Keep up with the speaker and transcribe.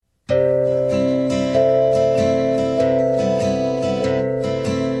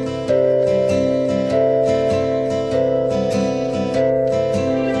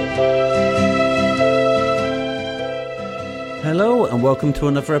and welcome to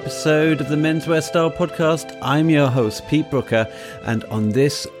another episode of the Menswear Style Podcast. I'm your host, Pete Brooker, and on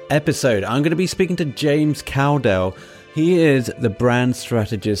this episode, I'm going to be speaking to James Cowdale. He is the brand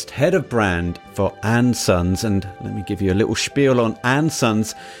strategist, head of brand for & Sons, and let me give you a little spiel on &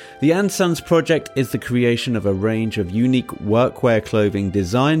 Sons. The & Sons project is the creation of a range of unique workwear clothing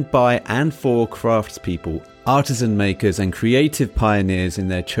designed by and for craftspeople, artisan makers, and creative pioneers in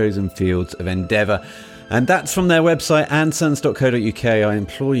their chosen fields of endeavour. And that's from their website, andsons.co.uk. I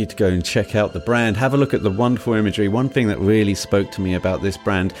implore you to go and check out the brand. Have a look at the wonderful imagery. One thing that really spoke to me about this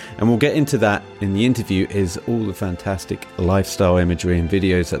brand, and we'll get into that in the interview, is all the fantastic lifestyle imagery and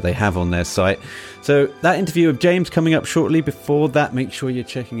videos that they have on their site. So that interview of James coming up shortly. Before that, make sure you're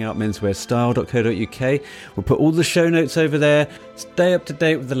checking out menswearstyle.co.uk. We'll put all the show notes over there. Stay up to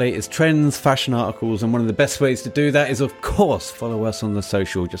date with the latest trends, fashion articles, and one of the best ways to do that is, of course, follow us on the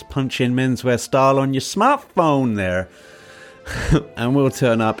social. Just punch in Menswear Style on your smartphone there. And we'll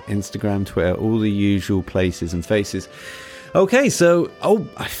turn up Instagram, Twitter, all the usual places and faces. Okay, so,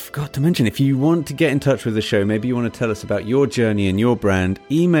 I forgot to mention, if you want to get in touch with the show, maybe you want to tell us about your journey and your brand,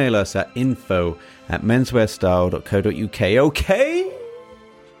 email us at info@menswearstyle.co.uk, okay?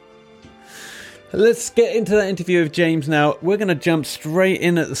 Let's get into that interview of James now. We're going to jump straight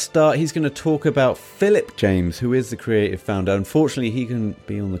in at the start. He's going to talk about Philip James, who is the creative founder. Unfortunately, he couldn't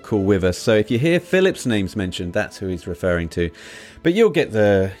be on the call with us, so if you hear Philip's name's mentioned, that's who he's referring to. But you'll get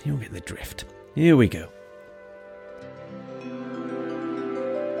the drift. Here we go.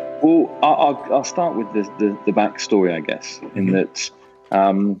 Well, I'll start with the backstory, I guess, in that,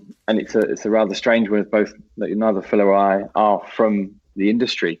 and it's a rather strange one. Both neither Phil or I are from the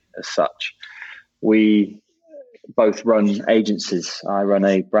industry as such. We both run agencies. I run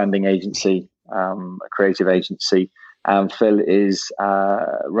a branding agency, a creative agency, and Phil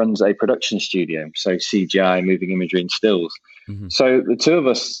runs a production studio, so CGI, moving imagery, and stills. Mm-hmm. So the two of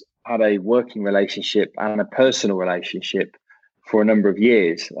us had a working relationship and a personal relationship for a number of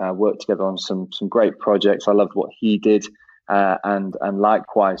years, worked together on some great projects. I loved what he did, and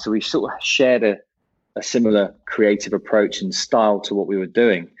likewise. So we sort of shared a similar creative approach and style to what we were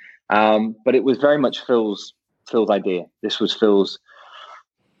doing. But it was very much Phil's idea. This was Phil's,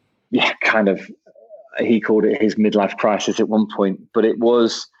 kind of, he called it his midlife crisis at one point, but it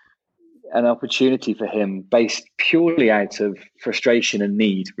was an opportunity for him based purely out of frustration and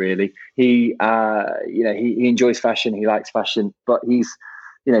need, really. He enjoys fashion, he likes fashion, but his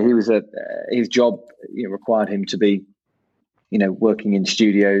job, required him to be, working in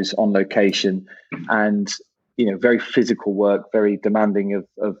studios on location and, very physical work, very demanding of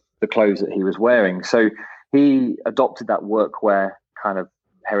the clothes that he was wearing. So he adopted that workwear kind of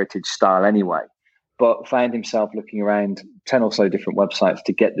heritage style anyway, but found himself looking around 10 or so different websites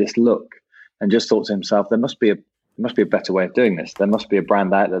to get this look, and just thought to himself, there must be a better way of doing this. There must be a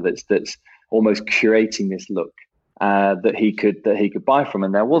brand out there that's almost curating this look that he could buy from,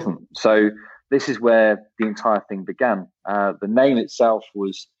 and there wasn't. So this is where the entire thing began. The name itself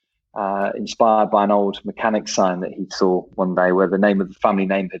was inspired by an old mechanic sign that he saw one day, where the name of the family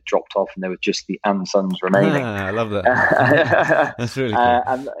name had dropped off, and there was just the & Sons remaining. I love that. That's really cool.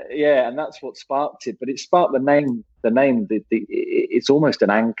 And that's what sparked it. But it sparked the name. It's almost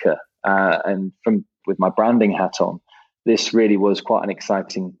an anchor. And with my branding hat on, this really was quite an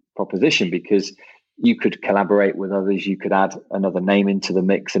exciting proposition, because you could collaborate with others, you could add another name into the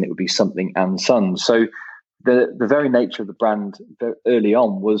mix, and it would be something & Sons. So the very nature of the brand early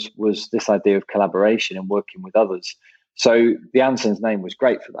on was this idea of collaboration and working with others. So the & Sons name was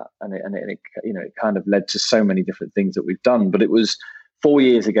great for that, and it kind of led to so many different things that we've done. But it was 4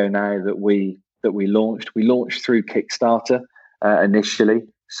 years ago now that we launched. We launched through Kickstarter initially.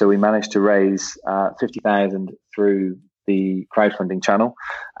 So we managed to raise 50,000 through the crowdfunding channel,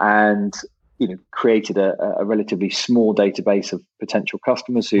 and created a relatively small database of potential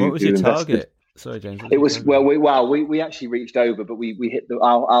customers who What was your invested. Target? Sorry, James. It was we actually reached over, but we hit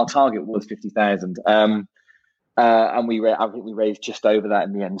our target was 50,000, and I think we raised just over that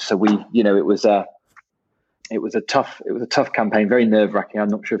in the end. So it was a tough campaign, very nerve wracking. I'm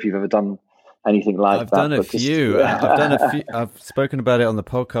not sure if you've ever done anything like that. I've done a few. I've spoken about it on the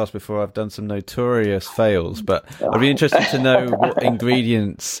podcast before. I've done some notorious fails, but I'd be interested to know what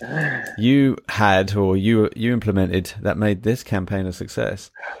ingredients you had or you implemented that made this campaign a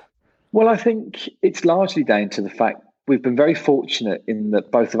success. Well, I think it's largely down to the fact we've been very fortunate in that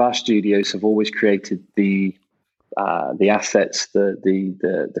both of our studios have always created the assets,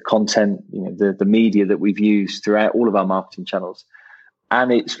 the content, the media that we've used throughout all of our marketing channels,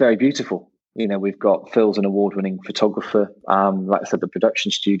 and it's very beautiful. We've got Phil's an award-winning photographer. Like I said, the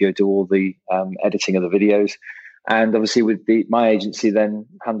production studio do all the editing of the videos. And obviously with my agency then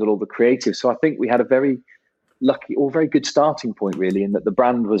handled all the creative. So I think we had a very lucky or very good starting point, really, in that the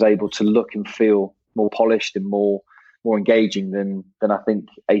brand was able to look and feel more polished and more engaging than I think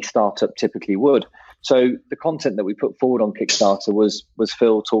a startup typically would. So the content that we put forward on Kickstarter was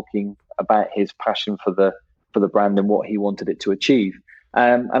Phil talking about his passion for the brand and what he wanted it to achieve.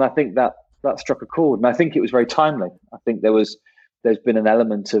 And I think that struck a chord. And I think it was very timely. I think there's been an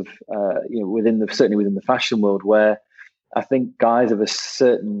element of certainly within the fashion world where I think guys have a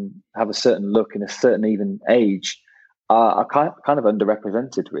certain look and a certain even age are kind of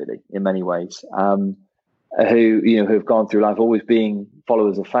underrepresented, really, in many ways. Who have gone through life always being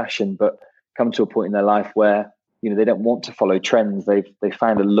followers of fashion, but come to a point in their life where they don't want to follow trends. They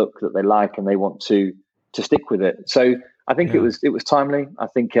found a look that they like and they want to stick with it. So I think it was timely. I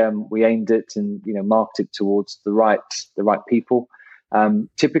think we aimed it and marketed towards the right people.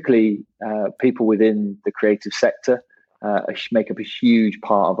 Typically, people within the creative sector make up a huge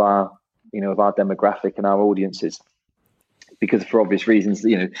part of our demographic and our audiences, because for obvious reasons.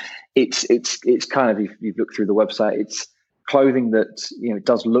 It's kind of, if you've looked through the website, it's clothing that it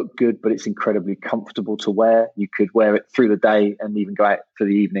does look good, but it's incredibly comfortable to wear. You could wear it through the day and even go out for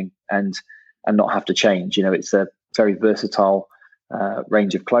the evening and not have to change. It's a very versatile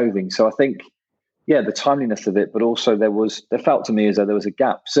range of clothing. So I think, the timeliness of it, but also there felt to me as though there was a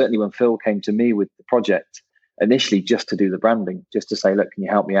gap. Certainly when Phil came to me with the project initially, just to do the branding, just to say, look, can you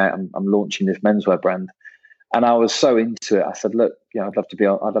help me out? I'm launching this menswear brand. And I was so into it. I said, look, I'd love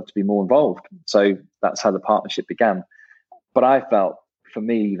to be more involved. So that's how the partnership began. But I felt, for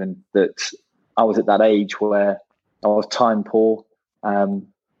me, even that I was at that age where I was time poor,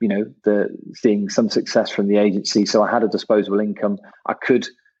 seeing some success from the agency. So I had a disposable income.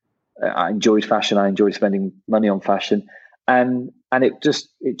 I enjoyed fashion. I enjoyed spending money on fashion, and it just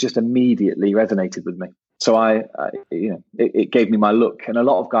immediately resonated with me. So it gave me my look. And a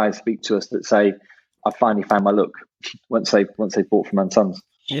lot of guys speak to us that say, I finally found my look once they bought from Sons.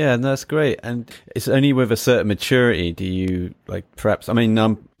 Yeah, and that's great. And it's only with a certain maturity do you, perhaps, I mean,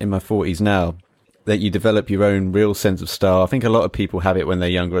 I'm in my 40s now, that you develop your own real sense of style. I think a lot of people have it when they're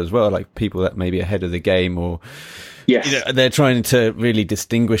younger as well, like people that may be ahead of the game, or they're trying to really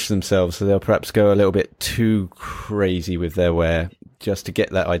distinguish themselves, so they'll perhaps go a little bit too crazy with their wear just to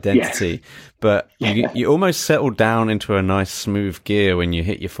get that identity. Yes. But you almost settle down into a nice smooth gear when you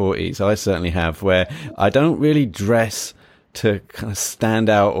hit your 40s. I certainly have, where I don't really dress to kind of stand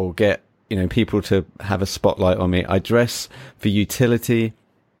out or get people to have a spotlight on me. I dress for utility,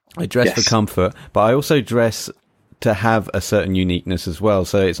 I dress for comfort, but I also dress to have a certain uniqueness as well.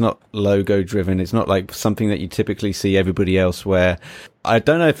 So it's not logo driven. It's not like something that you typically see everybody else wear. I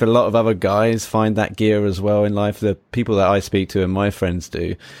don't know if a lot of other guys find that gear as well in life. The people that I speak to and my friends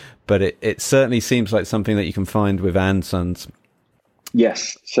do, but it certainly seems like something that you can find with Sons.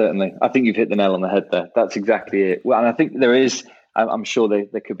 Yes, certainly. I think you've hit the nail on the head there. That's exactly it. Well, and I think there is, I'm sure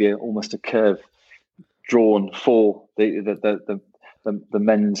there could be almost a curve drawn for the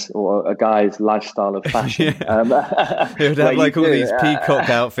men's or a guy's lifestyle of fashion. He would have all these peacock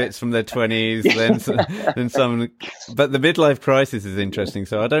outfits from their 20s, then some. But the midlife crisis is interesting.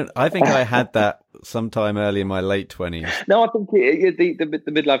 So I think I had that sometime early in my late 20s. No, I think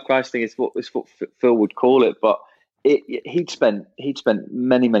the midlife crisis thing is what Phil would call it. But he'd spent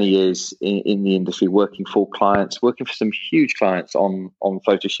many years in the industry working for clients, working for some huge clients on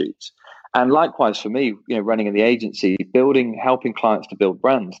photo shoots. And likewise for me, running in the agency, helping clients to build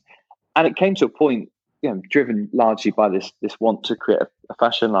brands. And it came to a point, driven largely by this want to create a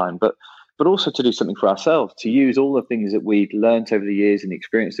fashion line, but also to do something for ourselves, to use all the things that we'd learned over the years and the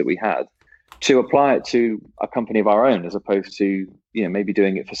experience that we had to apply it to a company of our own, as opposed to, maybe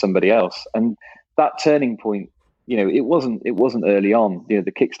doing it for somebody else. And that turning point, it wasn't early on.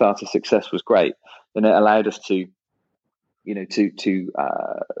 The Kickstarter success was great, and it allowed us to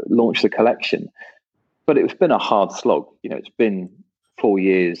launch the collection. But it's been a hard slog. It's been 4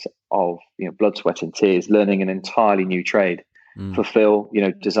 years of blood, sweat and tears, learning an entirely new trade. For Phil,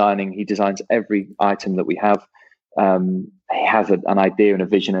 he designs every item that we have. He has an idea and a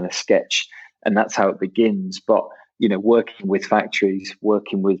vision and a sketch, and that's how it begins. But working with factories,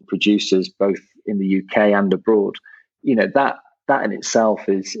 working with producers both in the UK and abroad, that in itself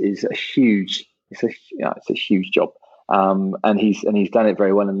is a huge job. And he's done it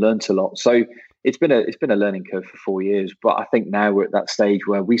very well and learnt a lot. So it's been a learning curve for 4 years. But I think now we're at that stage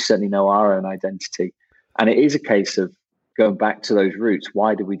where we certainly know our own identity, and it is a case of going back to those roots.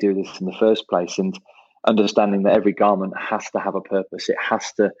 Why did we do this in the first place? And understanding that every garment has to have a purpose. It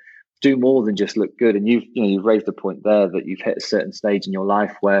has to do more than just look good. And you've raised the point there that you've hit a certain stage in your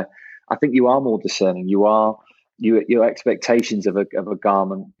life where I think you are more discerning. You are your expectations of a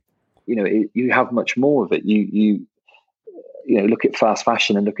garment, you have much more of it. You look at fast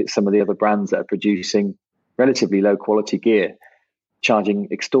fashion and look at some of the other brands that are producing relatively low quality gear, charging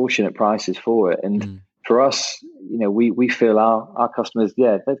extortionate prices for it. And for us, we feel our customers,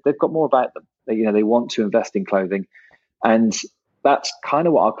 they've got more about them. They want to invest in clothing, and that's kind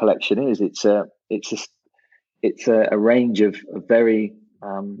of what our collection is. It's a range of very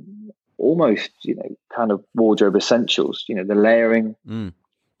almost kind of wardrobe essentials. The layering,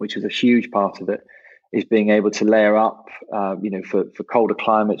 which is a huge part of it, is being able to layer up, for colder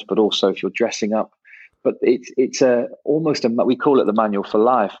climates, but also if you're dressing up. But it's almost we call it the manual for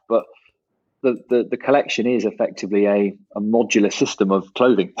life, but the collection is effectively a modular system of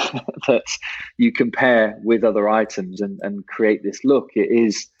clothing that you compare with other items and create this look.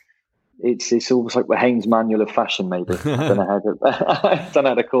 It's almost like the Haynes manual of fashion, maybe. I don't know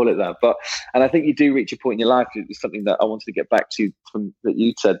how to call it that, and I think you do reach a point in your life. It's something that I wanted to get back to from that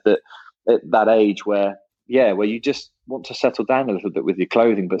you said, that at that age where you just want to settle down a little bit with your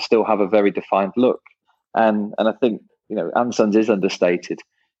clothing, but still have a very defined look. And I think Ansons is understated.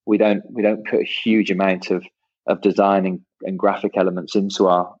 We don't put a huge amount of design and graphic elements into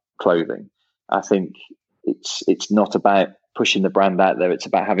our clothing. I think it's not about pushing the brand out there. It's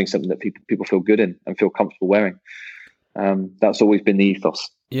about having something that people feel good in and feel comfortable wearing. That's always been the ethos.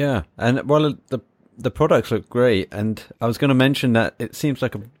 Yeah, and well, the products look great. And I was going to mention that it seems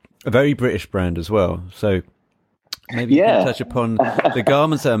like a very British brand as well. So maybe you can touch upon the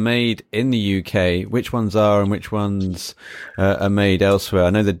garments that are made in the UK, which ones are and which ones are made elsewhere. I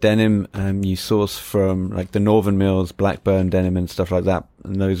know the denim you source from like the Northern Mills, Blackburn denim and stuff like that,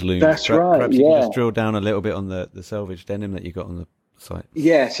 and those looms. That's right. Perhaps you can just drill down a little bit on the selvage denim that you got on the site.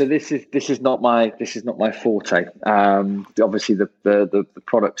 Yeah, so this is not my forte. Obviously the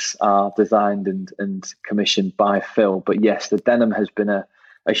products are designed and commissioned by Phil, but yes, the denim has been a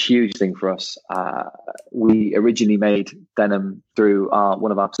huge thing for us. We originally made denim through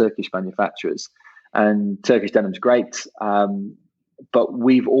one of our Turkish manufacturers, and Turkish denim's great. But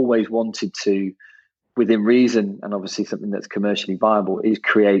we've always wanted to, within reason, and obviously something that's commercially viable, is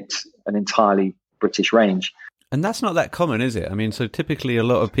create an entirely British range. And that's not that common, is it? I mean, so typically a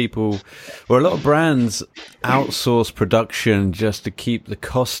lot of people, or a lot of brands, outsource production just to keep the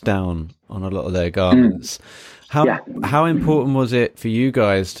cost down on a lot of their garments. How important was it for you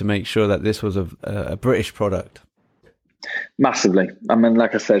guys to make sure that this was a British product? Massively. I mean,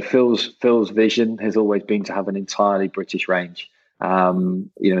 like I said, Phil's vision has always been to have an entirely British range. An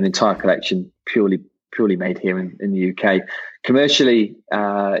entire collection purely made here in the UK. Commercially,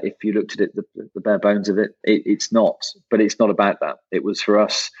 if you looked at it, the bare bones of it, it's not. But it's not about that. It was for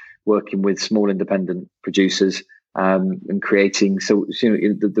us working with small independent producers. And creating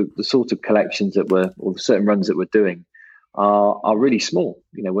the sort of collections that or the certain runs that we're doing are really small.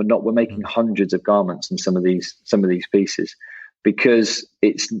 We're making hundreds of garments in some of these pieces, because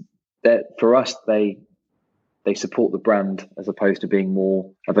it's that for us they support the brand as opposed to being more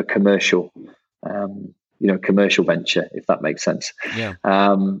of a commercial commercial venture, if that makes sense. Yeah.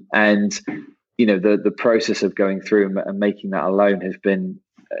 And the process of going through and making that alone has been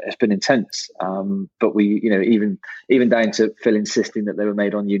intense, but we, even down to Phil insisting that they were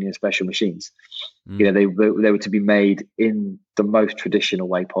made on Union Special machines. They were to be made in the most traditional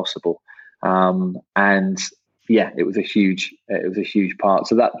way possible, and it was a huge part.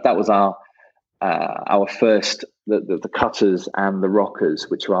 So that was our first the cutters and the rockers,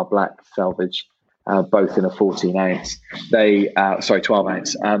 which are our black selvage, both in a 14 ounce. 12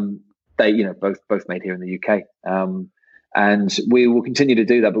 ounce. They both made here in the UK. And we will continue to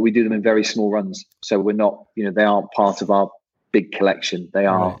do that, but we do them in very small runs. So we're not, they aren't part of our big collection. They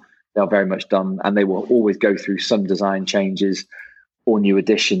are very much done, and they will always go through some design changes or new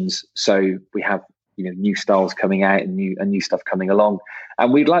additions. So we have, new styles coming out and new stuff coming along.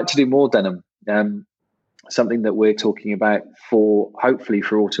 And we'd like to do more denim. Something that we're talking about hopefully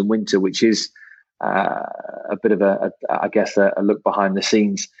for autumn winter, which is a bit of a look behind the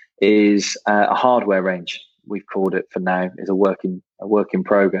scenes, is a hardware range. We've called it for now, is a work in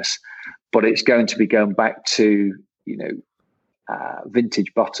progress, but it's going to be going back to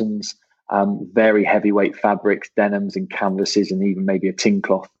vintage buttons, very heavyweight fabrics, denims and canvases, and even maybe a tin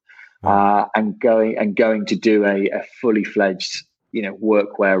cloth, and going to do a fully fledged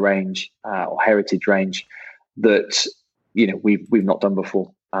workwear range or heritage range that we've not done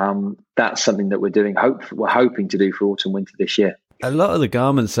before. That's something that we're doing. We're hoping to do for autumn winter this year. A lot of the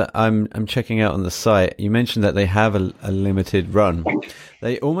garments that I'm checking out on the site, you mentioned that they have a limited run.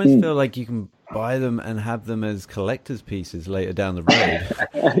 They almost feel like you can buy them and have them as collector's pieces later down the road.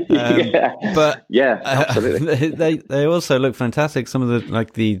 But absolutely. They also look fantastic. Some of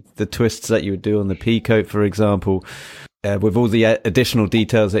the twists that you would do on the pea coat, for example, with all the additional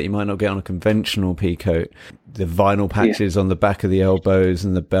details that you might not get on a conventional pea coat, the vinyl patches on the back of the elbows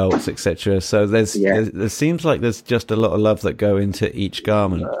and the belts, etc. So there seems like there's just a lot of love that go into each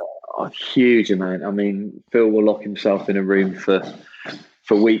garment. A huge amount. I mean, Phil will lock himself in a room for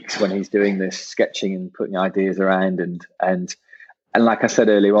weeks when he's doing this, sketching and putting ideas around, and like I said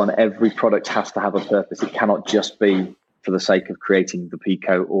earlier on, every product has to have a purpose. It cannot just be for the sake of creating the pea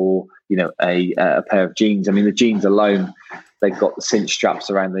coat or a pair of jeans. I mean, the jeans alone, they've got the cinch straps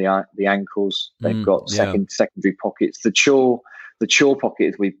around the ankles. They've got secondary pockets. The chore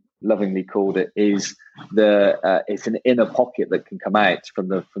pocket, as we lovingly called it, is it's an inner pocket that can come out from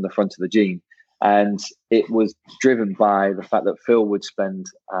the front of the jean. And it was driven by the fact that Phil would spend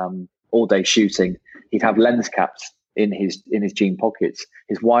all day shooting. He'd have lens caps in his jean pockets.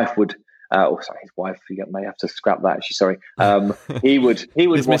 His wife would, his wife. You may have to scrap that. Actually, sorry. He would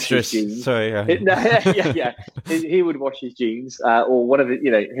his wash mistress. his jeans. Sorry, He would wash his jeans, or one of his,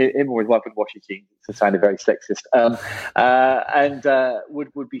 him or his wife would wash his jeans. It sounded very sexist, and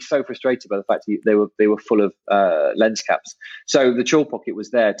would be so frustrated by the fact they were full of lens caps. So the chore pocket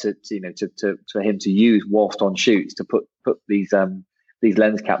was there to for him to use whilst on shoots, to put these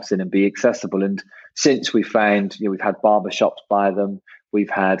lens caps in and be accessible. And since we found, we've had barber shops buy them, we've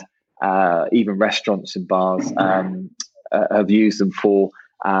had even restaurants and bars have used them for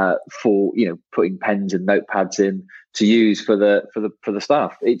putting pens and notepads in to use for the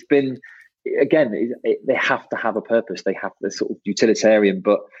staff. It's been, again, they have to have a purpose. They have the sort of utilitarian,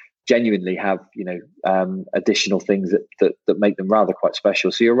 but genuinely have additional things that make them rather quite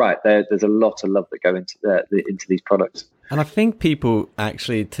special. So you're right, there's a lot of love that go into these products. And I think people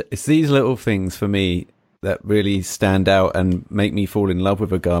actually, it's these little things for me that really stand out and make me fall in love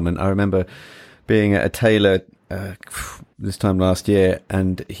with a garment. I remember being at a tailor this time last year,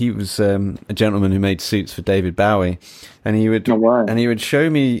 and he was a gentleman who made suits for David Bowie, and he would show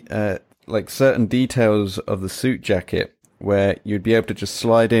me like certain details of the suit jacket where you'd be able to just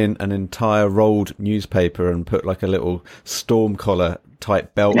slide in an entire rolled newspaper and put like a little storm collar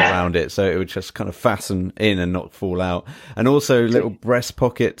type belt around it, so it would just kind of fasten in and not fall out. And also little breast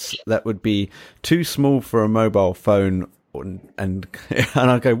pockets that would be too small for a mobile phone, and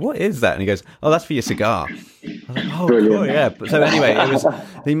I go, what is that? And he goes, oh, that's for your cigar. I was like, oh, cool, yeah. So anyway,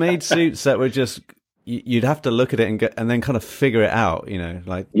 he made suits that were just, you'd have to look at it and then kind of figure it out, take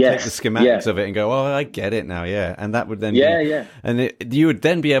the schematics of it and go, oh, I get it now, and that would then and you would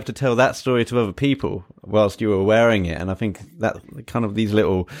then be able to tell that story to other people whilst you were wearing it. And I think that kind of these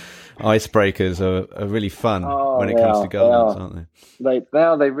little icebreakers are really fun when it comes to garments, aren't they?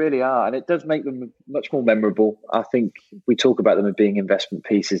 They really are, and it does make them much more memorable. I think we talk about them as being investment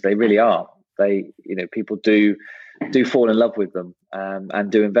pieces. They really are. They, people do fall in love with them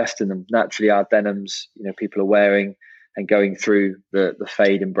and do invest in them. Naturally, our denims, people are wearing and going through the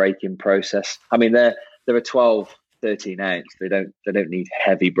fade and break-in process. I mean, they're a 12, 13 ounce. They don't need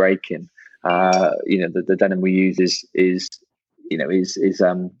heavy break-in. The denim we use is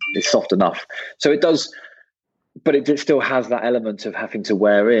soft enough. So it does, but it still has that element of having to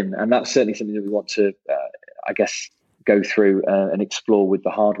wear in, and that's certainly something that we want to, go through and explore with the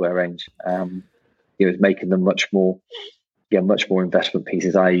hardware range. Is making them much more investment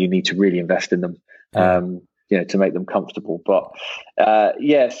pieces. I.e., you need to really invest in them, to make them comfortable. But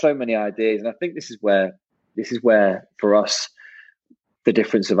so many ideas, and I think this is where for us the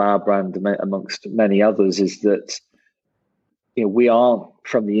difference of our brand amongst many others is that we aren't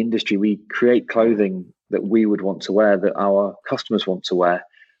from the industry. We create clothing that we would want to wear, that our customers want to wear.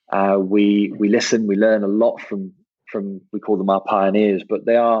 We listen, we learn a lot from we call them our pioneers, but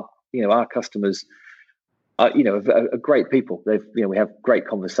they are our customers. Are great people. We have great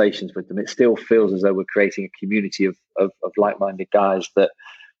conversations with them. It still feels as though we're creating a community of like-minded guys that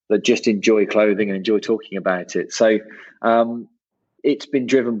just enjoy clothing and enjoy talking about it. So it's been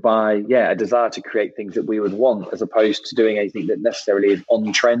driven by a desire to create things that we would want, as opposed to doing anything that necessarily is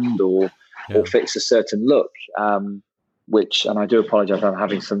on trend or fits a certain look. Which, and I do apologise, I'm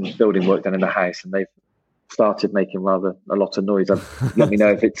having some building work done in the house, and they've started making rather a lot of noise. Let me know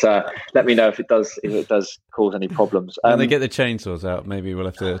if it does cause any problems. When they get the chainsaws out, maybe we'll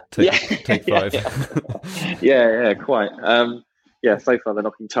have to take 5. Quite. So far they're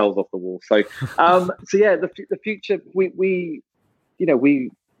knocking tiles off the wall. So the future, we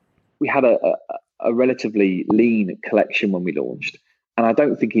had a relatively lean collection when we launched, and I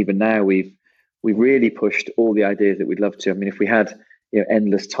don't think even now we've really pushed all the ideas that we'd love to. I mean, if we had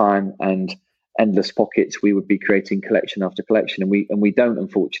endless time and endless pockets, we would be creating collection after collection, and we don't,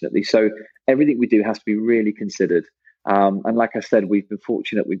 unfortunately. So everything we do has to be really considered. And like I said, we've been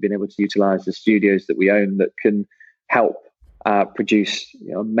fortunate; we've been able to utilize the studios that we own that can help produce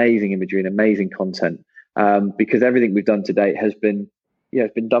amazing imagery and amazing content. Because everything we've done to date has been,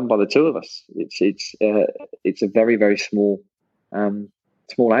 it's been done by the two of us. It's a very, very small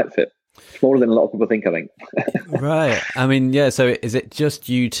outfit, smaller than a lot of people think, I think. Right. I mean, yeah. So is it just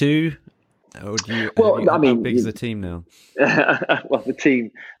you two, or do you? Well, how big is the team now? Well, the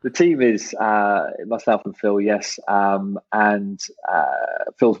team is myself and Phil, yes, and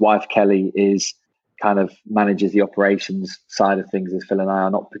Phil's wife Kelly is kind of manages the operations side of things, as Phil and I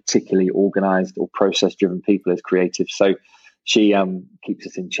are not particularly organized or process driven people as creatives. So she keeps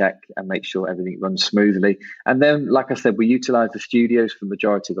us in check and makes sure everything runs smoothly. And then, like I said, we utilize the studios for the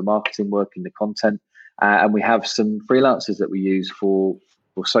majority of the marketing work and the content. And we have some freelancers that we use for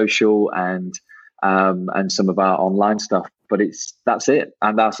social and some of our online stuff. But that's it.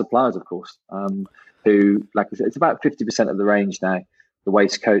 And our suppliers, of course, who, like I said, it's about 50% of the range now. The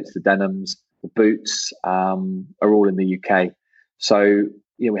waistcoats, the denims, the boots are all in the UK. So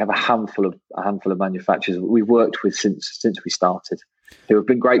we have a handful of manufacturers we've worked with since we started, who have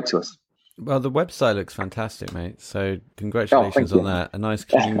been great to us. Well, the website looks fantastic, mate. So congratulations on that. A nice,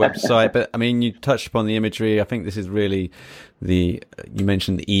 clean website. But I mean, you touched upon the imagery. I think this is really you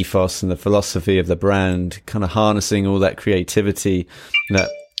mentioned the ethos and the philosophy of the brand, kind of harnessing all that creativity that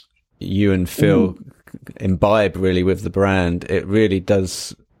you and Phil imbibe really with the brand. It really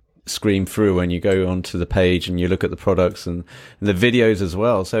does scream through when you go onto the page and you look at the products and the videos as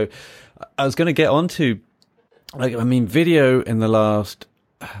well. So I was going to get onto, video in the last,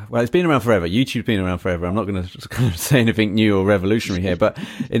 well, it's been around forever. YouTube's been around forever. I'm not going to kind of say anything new or revolutionary here, but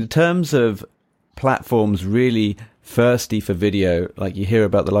in terms of platforms really thirsty for video, like you hear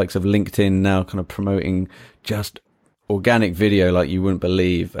about the likes of LinkedIn now kind of promoting just organic video like you wouldn't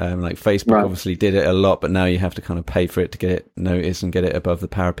believe. Like Facebook obviously did it a lot, but now you have to kind of pay for it to get it noticed and get it above the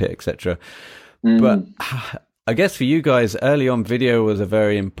parapet, etc. But I guess for you guys, early on, video was a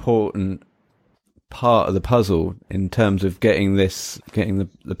very important part of the puzzle in terms of getting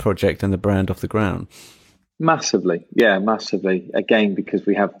the project and the brand off the ground. Massively. Again, because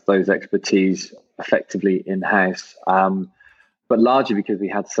we have those expertise effectively in-house, but largely because we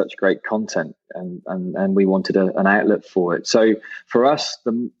had such great content and we wanted an outlet for it. So for us,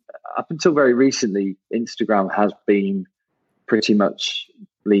 up until very recently, Instagram has been pretty much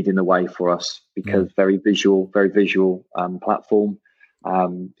leading the way for us because very visual platform.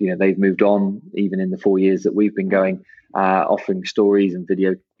 They've moved on even in the 4 years that we've been going, offering stories and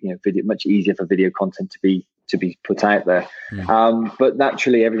video much easier for video content to be put out there. But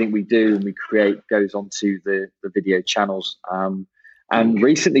naturally, everything we do and we create goes onto the video channels. And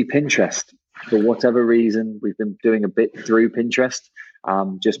recently, Pinterest, for whatever reason, we've been doing a bit through Pinterest,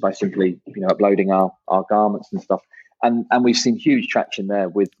 just by simply uploading our garments and stuff. And we've seen huge traction there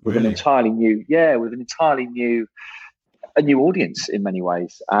with an entirely new audience in many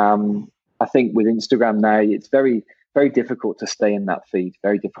ways. I think with Instagram now, it's very, very difficult to stay in that feed,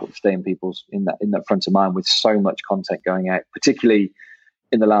 very difficult to stay in people's in that front of mind with so much content going out, particularly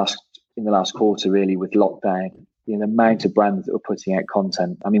in the last quarter, really, with lockdown. The amount of brands that were putting out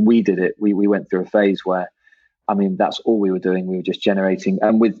content. I mean, we did it. We went through a phase where, I mean, that's all we were doing. We were just generating,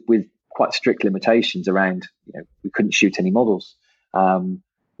 and with quite strict limitations around, we couldn't shoot any models.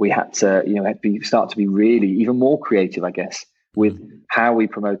 We had to, start to be really even more creative, I guess, with how we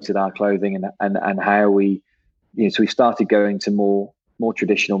promoted our clothing and how we, so we started going to more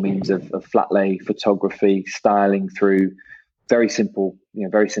traditional means of flat lay photography, styling through very simple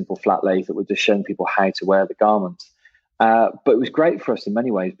flat lays that were just showing people how to wear the garments. But it was great for us in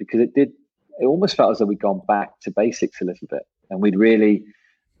many ways because it almost felt as though we'd gone back to basics a little bit, and we'd really,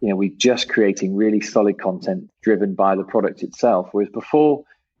 we're just creating really solid content driven by the product itself. Whereas before,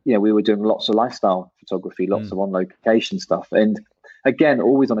 we were doing lots of lifestyle photography, lots of on location stuff, and again,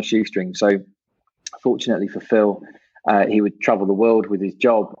 always on a shoestring. So fortunately for Phil, he would travel the world with his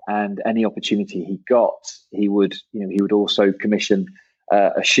job, and any opportunity he got, he would also commission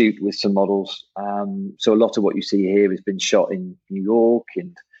a shoot with some models. So a lot of what you see here has been shot in New York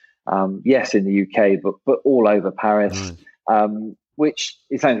and yes, in the UK, but all over Paris. Which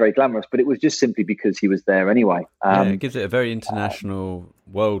it sounds very glamorous, but it was just simply because he was there anyway. It gives it a very international,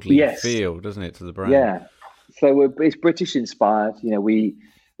 worldly feel, doesn't it, to the brand? Yeah. So it's British inspired. We've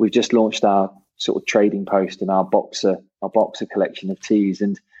just launched our sort of trading post and our boxer collection of tees,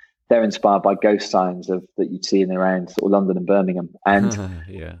 and they're inspired by ghost signs that you'd see in around sort of London and Birmingham, and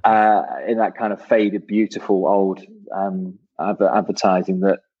in that kind of faded, beautiful old advertising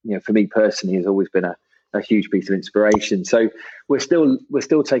that for me personally, has always been a huge piece of inspiration. So we're still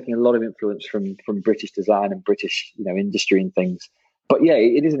taking a lot of influence from British design and British industry and things. But yeah,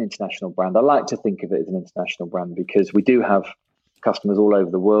 it is an international brand. I like to think of it as an international brand because we do have customers all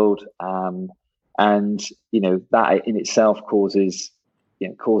over the world, and that in itself causes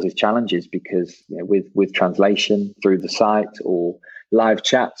challenges because with translation through the site or live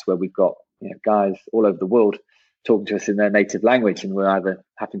chats where we've got guys all over the world talking to us in their native language, and we're either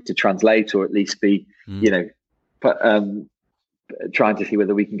having to translate or at least be trying to see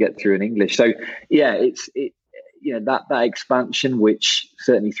whether we can get through in English. So yeah, that expansion, which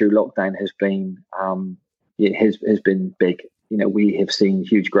certainly through lockdown has been has been big. We have seen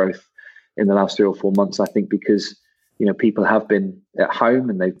huge growth in the last 3 or 4 months, I think, because people have been at home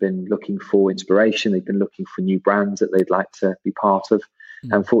and they've been looking for inspiration. They've been looking for new brands that they'd like to be part of.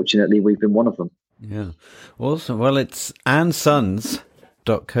 And fortunately, we've been one of them. Yeah. Awesome. Well, it's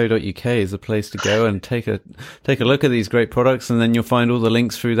andsons.co.uk is the place to go and take a look at these great products, and then you'll find all the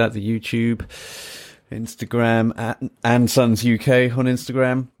links through that, the YouTube, Instagram, and Sons UK on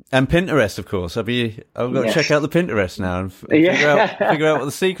Instagram, and Pinterest, of course. I've got to check out the Pinterest now and figure out what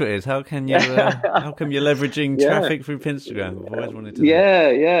the secret is. How come you're leveraging traffic through Pinterest? I've always wanted to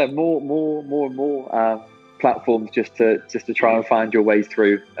know. More and more platforms just to try and find your way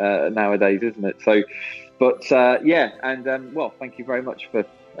through nowadays, isn't it? So, but well, thank you very much for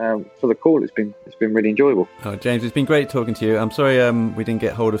the call. It's been really enjoyable. Oh, James, it's been great talking to you. I'm sorry we didn't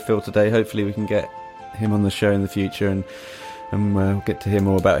get hold of Phil today. Hopefully we can get him on the show in the future and we'll get to hear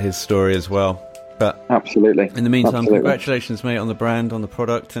more about his story as well. But absolutely. In the meantime, congratulations, mate, on the brand, on the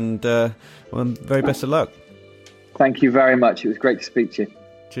product, and very best of luck. Thank you very much. It was great to speak to you.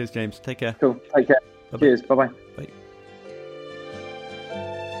 Cheers, James. Take care. Cool. Take care. Bye-bye. Cheers. Bye-bye. Bye.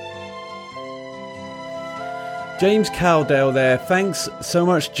 James Cowdale there. Thanks so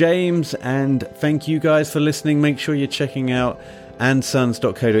much, James, and thank you guys for listening. Make sure you're checking out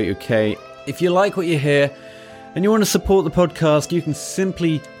andsons.co.uk. If you like what you hear and you want to support the podcast, you can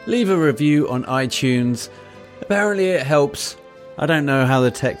simply leave a review on iTunes. Apparently it helps. I don't know how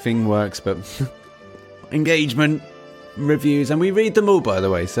the tech thing works, but engagement, reviews, and we read them all, by the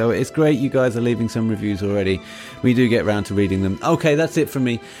way, so it's great you guys are leaving some reviews already. We do get round to reading them. Okay, that's it from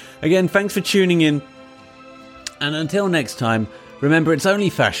me. Again, thanks for tuning in, and until next time, remember it's only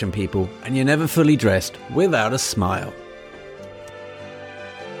fashion, people, and you're never fully dressed without a smile.